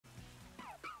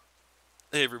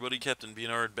Hey everybody, Captain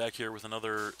B-Nard back here with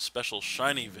another special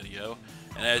shiny video,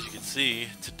 and as you can see,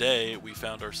 today we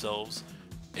found ourselves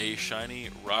a shiny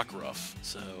Rockruff.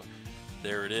 So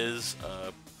there it is,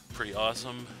 pretty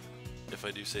awesome, if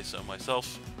I do say so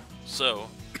myself. So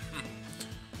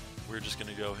we're just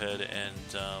going to go ahead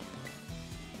and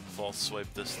false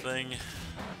swipe this thing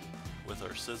with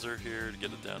our scissor here to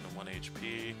get it down to 1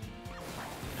 HP,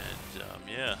 and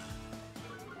yeah.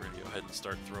 We're going to go ahead and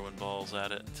start throwing balls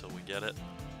at it until we get it,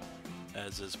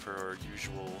 as is per our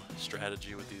usual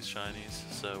strategy with these shinies.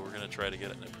 So we're going to try to get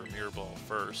it in a Premier Ball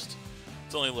first.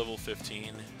 It's only level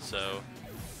 15, so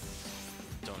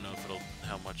don't know if it'll,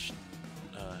 how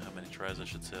many tries I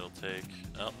should say it'll take.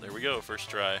 Oh, there we go, first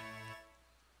try.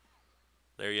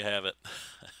 There you have it.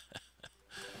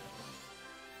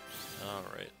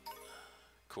 Alright,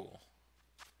 cool.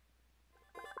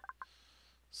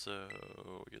 So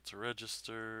we get to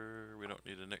register. We don't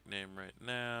need a nickname right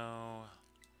now.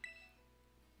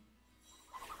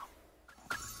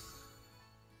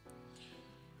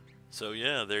 So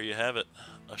yeah, there you have it.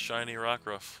 A shiny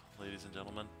Rockruff, ladies and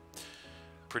gentlemen.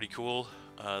 Pretty cool.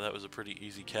 That was a pretty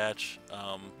easy catch.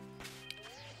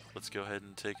 Let's go ahead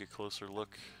and take a closer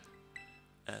look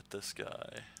at this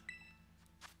guy.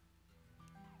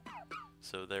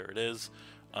 So there it is.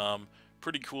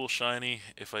 Pretty cool shiny,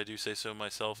 if I do say so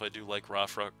myself. I do like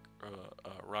Rockruff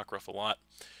a lot.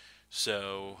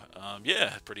 So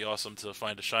yeah, pretty awesome to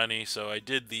find a shiny. So I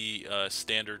did the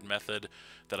standard method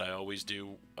that I always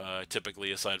do,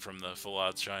 typically, aside from the full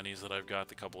odds shinies that I've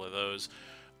got, a couple of those.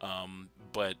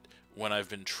 But when I've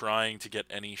been trying to get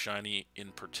any shiny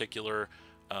in particular,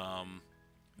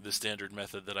 the standard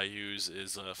method that I use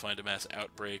is find a mass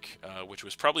outbreak, which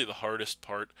was probably the hardest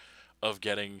part of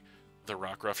getting the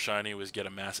Rockruff shiny, was get a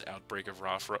mass outbreak of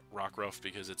Rockruff,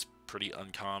 because it's pretty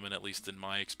uncommon, at least in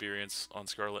my experience on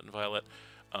Scarlet and Violet.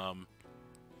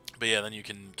 But yeah, then you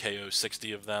can KO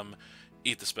 60 of them,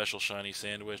 eat the special shiny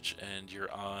sandwich, and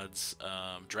your odds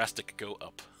drastic go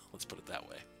up. Let's put it that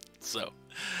way. So,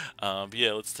 but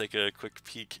yeah, let's take a quick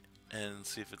peek and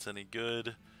see if it's any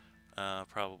good.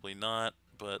 Probably not,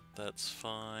 but that's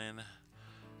fine.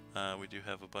 We do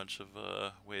have a bunch of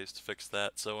ways to fix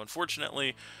that. So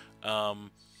unfortunately,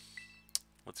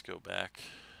 let's go back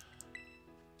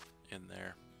in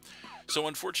there. So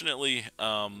unfortunately,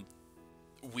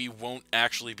 we won't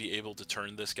actually be able to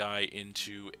turn this guy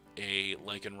into a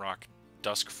Lycanroc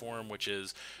Dusk form, which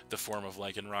is the form of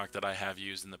Lycanroc that I have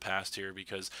used in the past here,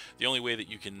 because the only way that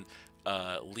you can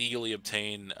legally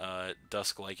obtain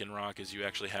Dusk Lycanroc is you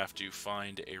actually have to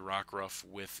find a Rockruff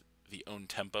with the Own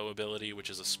Tempo ability, which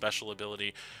is a special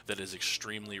ability that is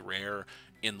extremely rare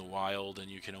in the wild, and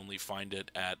you can only find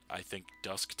it at, I think,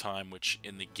 dusk time, which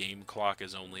in the game clock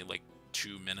is only like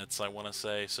 2 minutes, I want to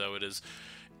say. So it is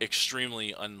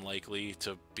extremely unlikely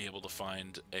to be able to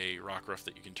find a Rockruff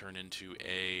that you can turn into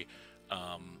a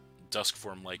dusk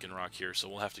form Lycanroc here. So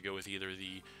we'll have to go with either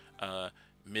the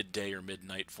midday or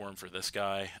midnight form for this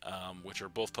guy, which are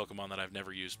both Pokemon that I've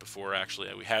never used before.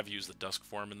 Actually, we have used the dusk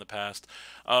form in the past,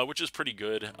 which is pretty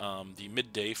good. The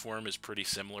midday form is pretty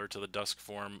similar to the dusk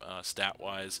form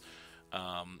stat-wise,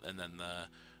 and then the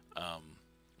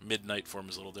midnight form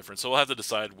is a little different. So we'll have to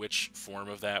decide which form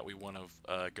of that we want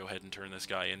to go ahead and turn this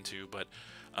guy into. But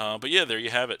yeah, there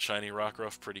you have it, shiny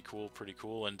Rockruff. Pretty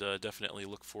cool, and definitely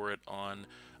look for it on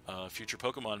future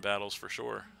Pokemon battles for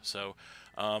sure. So,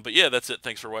 but yeah, that's it.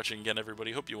 Thanks for watching again,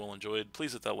 everybody. Hope you all enjoyed.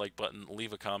 Please hit that like button,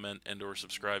 leave a comment, and/or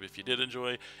subscribe if you did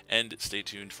enjoy, and stay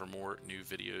tuned for more new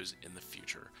videos in the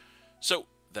future. So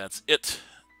that's it,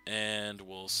 and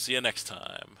we'll see you next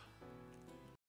time.